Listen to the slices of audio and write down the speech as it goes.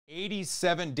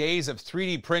87 days of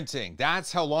 3D printing.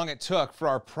 That's how long it took for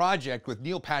our project with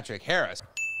Neil Patrick Harris.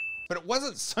 But it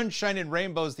wasn't sunshine and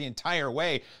rainbows the entire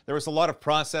way. There was a lot of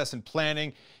process and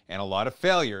planning and a lot of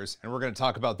failures, and we're going to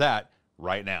talk about that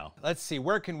right now. Let's see,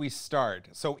 where can we start?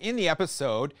 So in the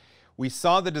episode, we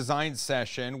saw the design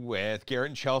session with Garrett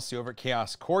and Chelsea over at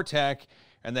Chaos Cortec,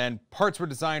 and then parts were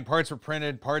designed, parts were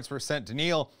printed, parts were sent to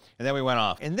Neil, and then we went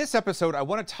off. In this episode, I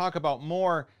want to talk about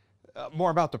more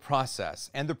about the process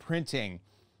and the printing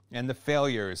and the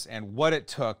failures and what it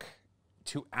took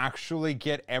to actually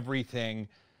get everything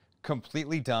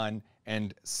completely done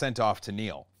and sent off to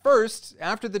Neil. First,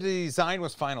 after the design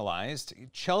was finalized,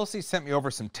 Chelsea sent me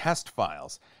over some test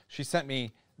files. She sent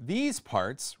me these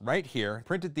parts right here,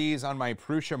 printed these on my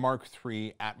Pooch Mark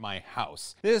III at my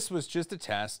house. This was just a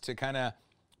test to kind of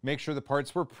make sure the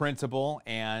parts were printable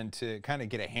and to kind of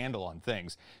get a handle on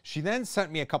things. She then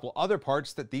sent me a couple other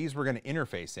parts that these were going to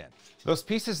interface in. Those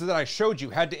pieces that I showed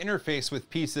you had to interface with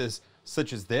pieces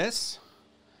such as this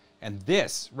and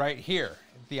this right here.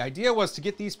 The idea was to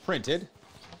get these printed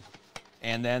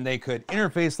and then they could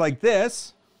interface like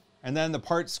this, and then the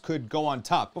parts could go on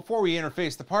top. Before we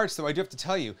interface the parts, though, I do have to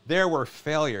tell you, there were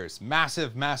failures,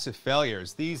 massive, massive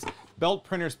failures. These belt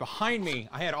printers behind me,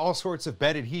 I had all sorts of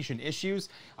bed adhesion issues.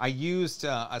 I used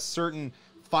a certain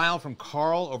file from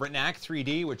Carl over at NAC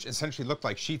 3D, which essentially looked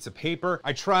like sheets of paper.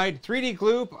 I tried 3D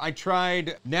glue, I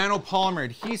tried nanopolymer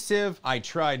adhesive, I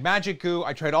tried magic goo,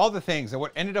 I tried all the things, and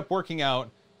what ended up working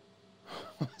out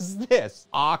was this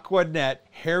Aquanet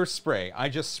hairspray. I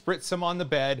just spritzed some on the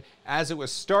bed as it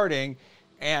was starting,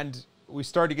 and we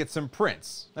started to get some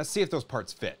prints. Let's see if those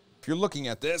parts fit. If you're looking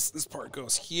at this part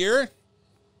goes here,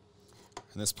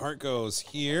 and this part goes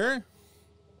here.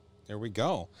 There we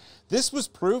go. This was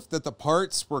proof that the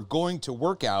parts were going to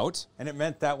work out, and it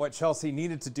meant that what Chelsea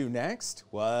needed to do next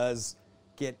was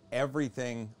get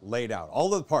everything laid out.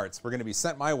 All of the parts were going to be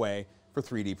sent my way for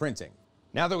 3D printing.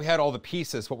 Now that we had all the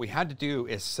pieces, what we had to do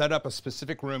is set up a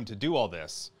specific room to do all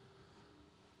this.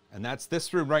 And that's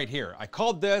this room right here. I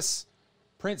called this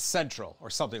Print Central or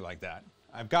something like that.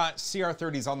 I've got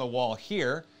CR30s on the wall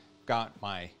here. Got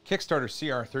my Kickstarter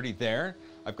CR30 there.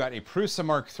 I've got a Prusa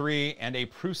Mark III and a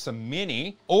Prusa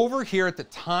Mini. Over here at the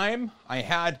time, I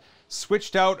had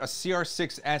switched out a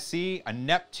CR6 SE, a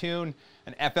Neptune,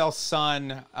 an FL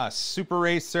Sun, a Super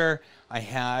Racer. I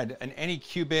had an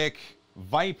Anycubic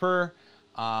Viper.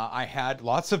 I had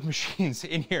lots of machines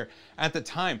in here at the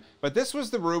time, but this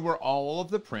was the room where all of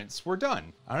the prints were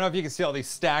done. I don't know if you can see all these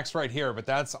stacks right here, but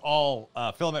that's all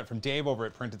filament from Dave over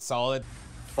at Printed Solid.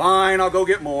 Fine, I'll go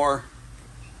get more.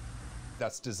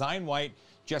 That's Design White,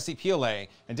 Jesse PLA,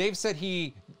 and Dave said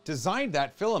he designed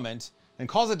that filament and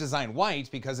calls it Design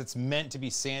White because it's meant to be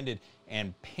sanded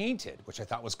and painted, which I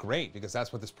thought was great because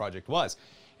that's what this project was.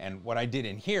 And what I did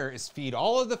in here is feed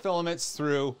all of the filaments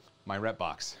through my rep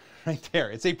box. Right there.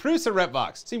 It's a Prusa rep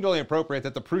box. Seemed only appropriate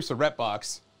that the Prusa rep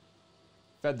box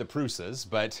fed the Prusas,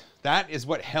 but that is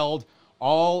what held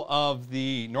all of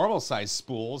the normal size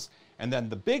spools. And then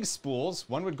the big spools,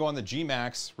 one would go on the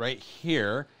G-Max right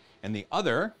here, and the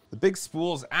big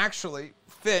spools actually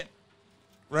fit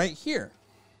right here.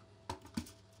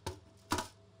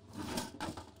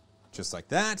 Just like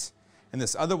that. And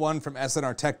this other one from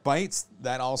SNR Tech Bytes,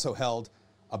 that also held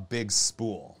a big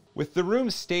spool. With the room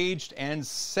staged and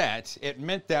set, it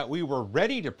meant that we were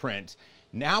ready to print.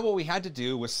 Now what we had to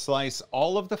do was slice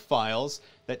all of the files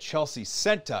that Chelsea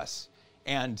sent us.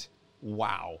 And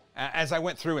wow, as I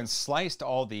went through and sliced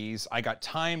all these, I got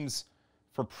times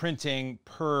for printing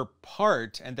per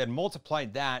part and then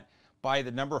multiplied that by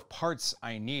the number of parts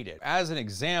I needed. As an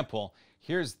example,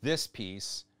 here's this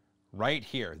piece right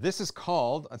here. This is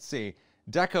called, let's see,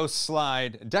 Deco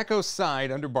Side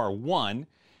Underbar 1.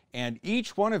 And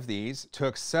each one of these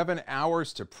took 7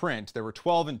 hours to print. There were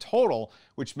 12 in total,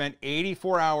 which meant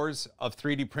 84 hours of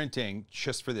 3D printing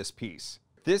just for this piece.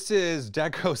 This is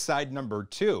Deco Side number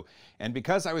 2. And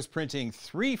because I was printing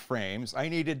 3 frames, I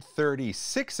needed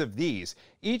 36 of these.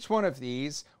 Each one of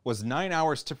these was 9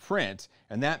 hours to print,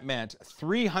 and that meant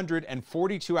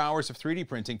 342 hours of 3D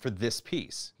printing for this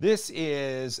piece. This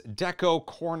is Deco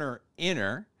Corner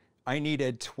Inner. I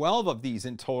needed 12 of these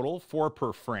in total, 4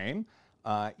 per frame.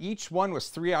 Each one was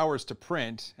 3 hours to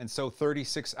print, and so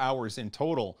 36 hours in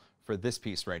total for this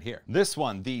piece right here. This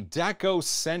one, the Deco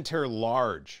Center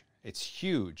Large. It's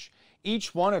huge.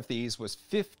 Each one of these was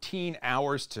 15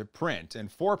 hours to print,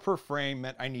 and 4 per frame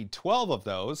meant I need 12 of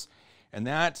those, and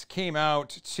that came out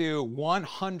to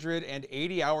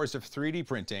 180 hours of 3D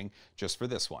printing just for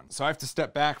this one. So I have to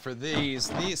step back for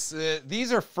these.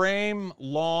 These are frame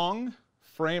long.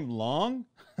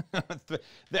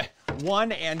 The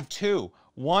 1 and 2.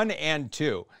 1 and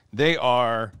 2. They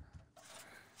are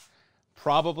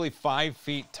probably 5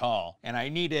 feet tall. And I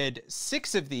needed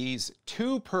 6 of these,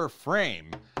 2 per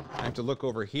frame. I have to look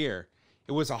over here.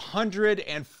 It was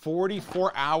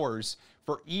 144 hours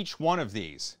for each one of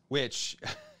these, which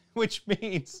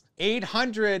means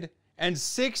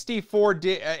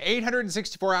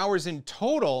 864 hours in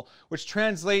total, which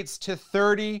translates to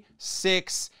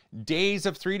 36 days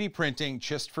of 3D printing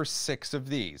just for 6 of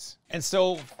these. And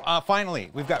so finally,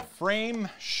 we've got frame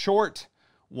short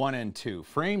 1 and 2.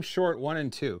 Frame short 1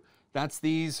 and 2. That's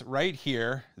these right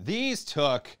here. These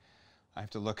took, I have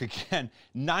to look again,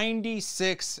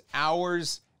 96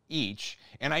 hours each,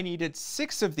 and I needed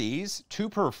 6 of these, 2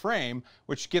 per frame,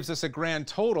 which gives us a grand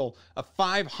total of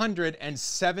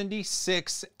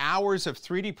 576 hours of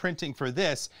 3D printing for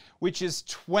this, which is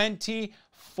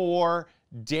 24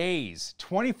 days.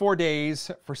 24 days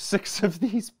for 6 of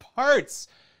these parts.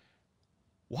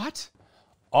 What?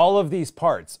 All of these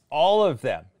parts, all of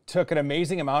them, took an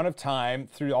amazing amount of time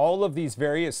through all of these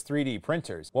various 3D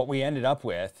printers. What we ended up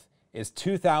with is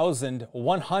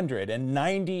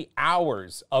 2,190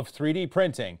 hours of 3D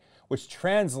printing, which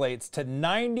translates to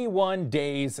 91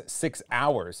 days, 6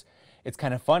 hours. It's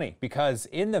kind of funny because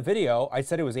in the video, I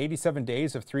said it was 87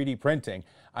 days of 3D printing.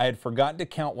 I had forgotten to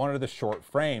count one of the short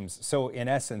frames. So in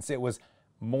essence, it was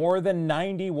more than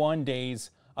 91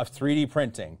 days of 3D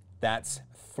printing. That's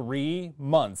 3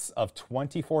 months of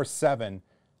 24/7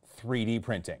 3D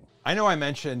printing. I know I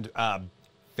mentioned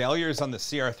failures on the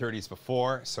CR30s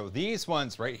before, so these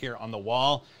ones right here on the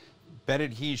wall, bed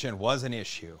adhesion was an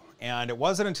issue. And it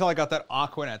wasn't until I got that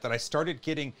Aquanet that I started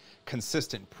getting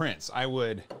consistent prints. I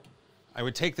would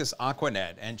take this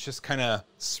Aquanet and just kind of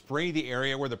spray the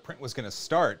area where the print was going to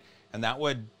start, and that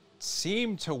would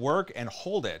seem to work and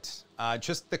hold it.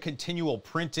 Just the continual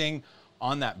printing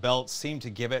on that belt seemed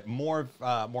to give it more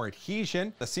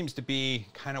adhesion. That seems to be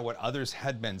kind of what others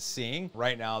had been seeing.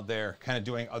 Right now they're kind of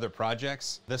doing other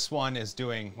projects. This one is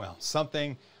doing, well,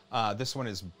 something. This one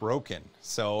is broken,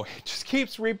 so it just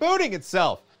keeps rebooting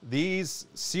itself. These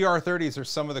CR30s are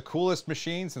some of the coolest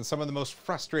machines and some of the most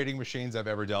frustrating machines I've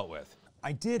ever dealt with.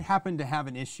 I did happen to have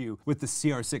an issue with the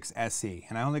CR6 SE,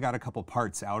 and I only got a couple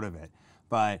parts out of it.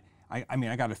 But I mean,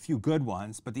 I got a few good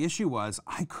ones, but the issue was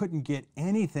I couldn't get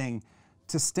anything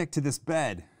to stick to this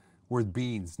bed with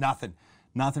beans.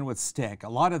 Nothing would stick. A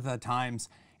lot of the times,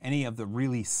 any of the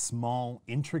really small,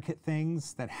 intricate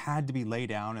things that had to be laid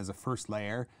down as a first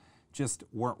layer just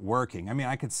weren't working. I mean,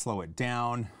 I could slow it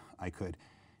down. I could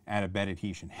add a bed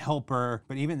adhesion helper,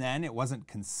 but even then it wasn't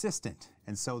consistent.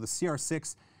 And so the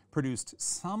CR6 produced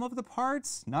some of the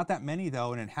parts, not that many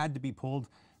though, and it had to be pulled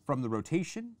from the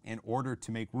rotation in order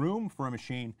to make room for a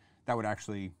machine that would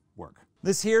actually work.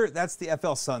 This here, that's the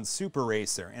FL Sun Super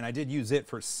Racer, and I did use it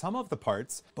for some of the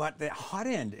parts, but the hot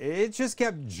end, it just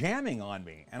kept jamming on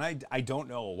me, and I don't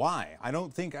know why. I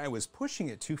don't think I was pushing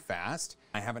it too fast.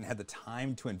 I haven't had the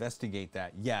time to investigate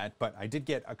that yet, but I did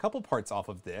get a couple parts off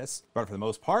of this, but for the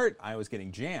most part, I was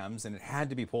getting jams, and it had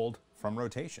to be pulled from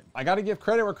rotation. I gotta give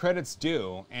credit where credit's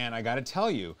due, and I gotta tell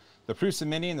you, the Prusa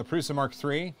Mini and the Prusa Mark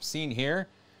III, seen here,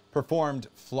 performed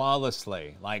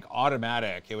flawlessly, like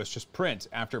automatic. It was just print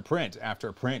after print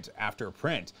after print after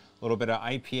print. A little bit of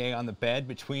IPA on the bed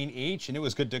between each, and it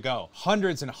was good to go.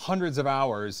 Hundreds and hundreds of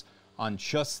hours on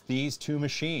just these 2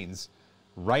 machines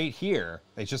right here.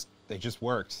 They just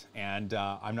worked. And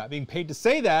I'm not being paid to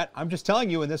say that. I'm just telling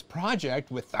you, in this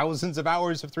project with thousands of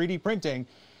hours of 3D printing,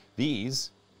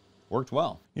 these worked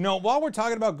well. You know, while we're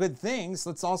talking about good things,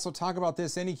 let's also talk about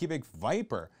this Anycubic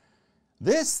Viper.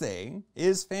 This thing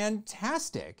is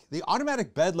fantastic. The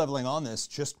automatic bed leveling on this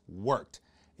just worked.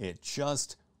 It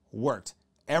just worked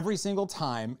every single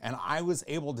time, and I was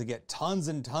able to get tons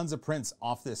and tons of prints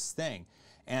off this thing.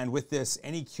 And with this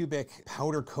Anycubic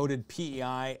powder-coated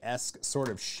PEI-esque sort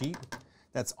of sheet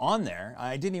that's on there,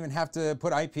 I didn't even have to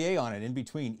put IPA on it in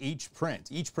between each print.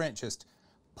 Each print just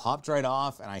popped right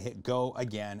off, and I hit go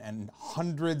again, and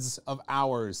hundreds of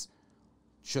hours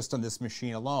just on this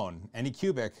machine alone.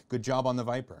 Anycubic, good job on the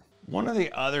Viper. One of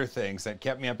the other things that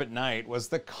kept me up at night was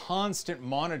the constant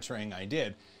monitoring I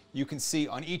did. You can see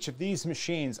on each of these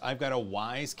machines, I've got a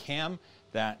Wise cam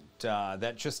that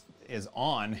just is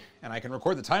on, and I can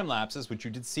record the time lapses, which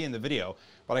you did see in the video,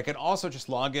 but I can also just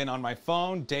log in on my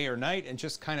phone day or night and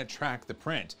just kind of track the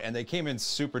print. And they came in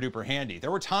super duper handy. There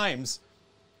were times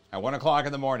at 1 o'clock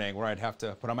in the morning where I'd have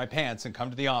to put on my pants and come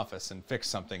to the office and fix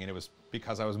something, and it was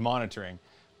because I was monitoring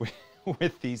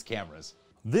with these cameras.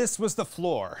 This was the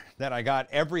floor that I got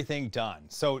everything done.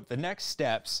 So the next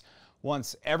steps,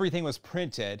 once everything was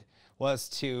printed, was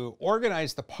to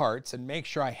organize the parts and make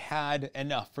sure I had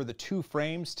enough for the 2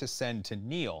 frames to send to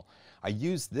Neil. I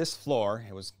used this floor,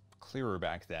 it was clearer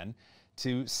back then,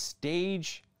 to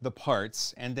stage the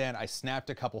parts, and then I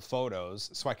snapped a couple photos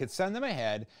so I could send them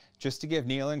ahead just to give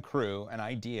Neil and crew an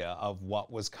idea of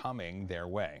what was coming their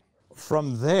way.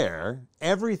 From there,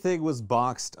 everything was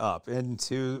boxed up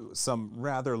into some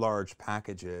rather large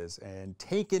packages and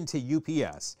taken to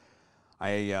UPS.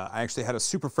 I actually had a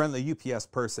super friendly UPS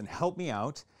person help me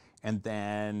out, and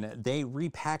then they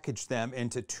repackaged them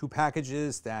into 2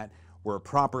 packages that were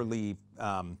properly,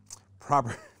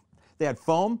 they had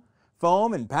foam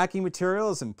and packing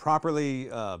materials and properly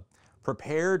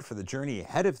prepared for the journey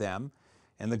ahead of them.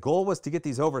 And the goal was to get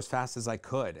these over as fast as I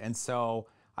could. And so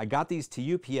I got these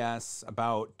to UPS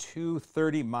about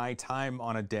 2:30 my time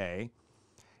on a day.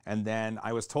 And then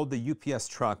I was told the UPS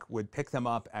truck would pick them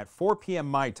up at 4 p.m.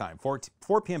 my time,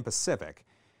 4 p.m. Pacific.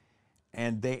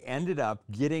 And they ended up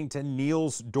getting to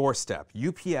Neil's doorstep.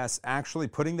 UPS actually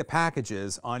putting the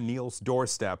packages on Neil's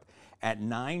doorstep at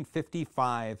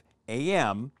 9:55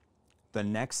 a.m. the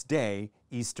next day,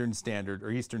 Eastern Standard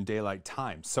or Eastern Daylight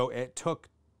Time. So it took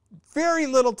very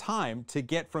little time to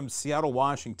get from Seattle,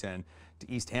 Washington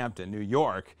to East Hampton, New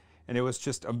York, and it was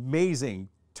just amazing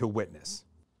to witness.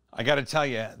 I got to tell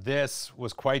you, this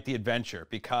was quite the adventure,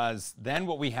 because then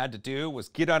what we had to do was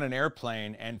get on an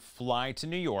airplane and fly to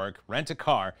New York, rent a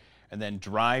car, and then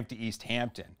drive to East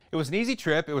Hampton. It was an easy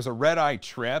trip. It was a red-eye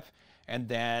trip. And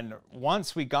then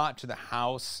once we got to the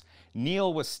house,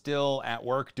 Neil was still at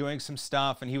work doing some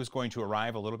stuff, and he was going to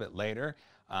arrive a little bit later.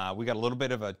 We got a little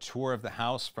bit of a tour of the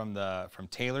house from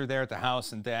Taylor there at the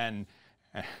house, and then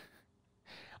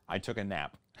I took a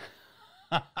nap.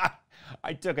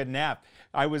 I took a nap.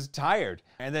 I was tired.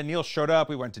 And then Neil showed up.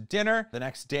 We went to dinner. The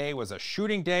next day was a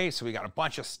shooting day, so we got a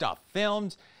bunch of stuff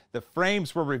filmed. The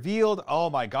frames were revealed. Oh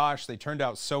my gosh, they turned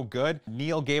out so good.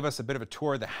 Neil gave us a bit of a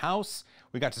tour of the house.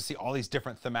 We got to see all these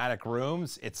different thematic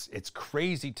rooms. It's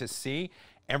crazy to see.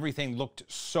 Everything looked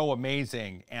so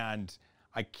amazing, and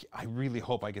I really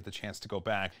hope I get the chance to go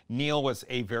back. Neil was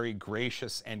a very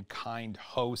gracious and kind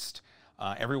host.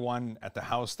 Everyone at the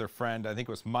house, their friend, I think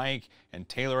it was Mike and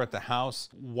Taylor at the house,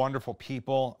 wonderful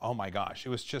people. Oh my gosh,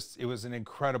 it was an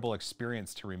incredible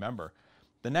experience to remember.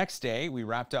 The next day, we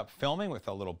wrapped up filming with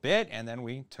a little bit, and then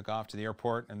we took off to the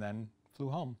airport and then flew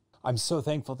home. I'm so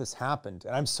thankful this happened,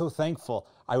 and I'm so thankful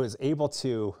I was able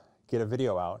to get a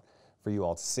video out for you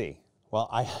all to see. Well,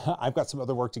 I've got some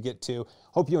other work to get to.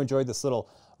 Hope you enjoyed this little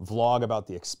vlog about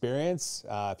the experience.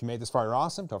 If you made this far, you're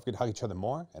awesome. Don't forget to hug each other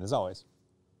more, and as always,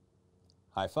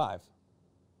 high five.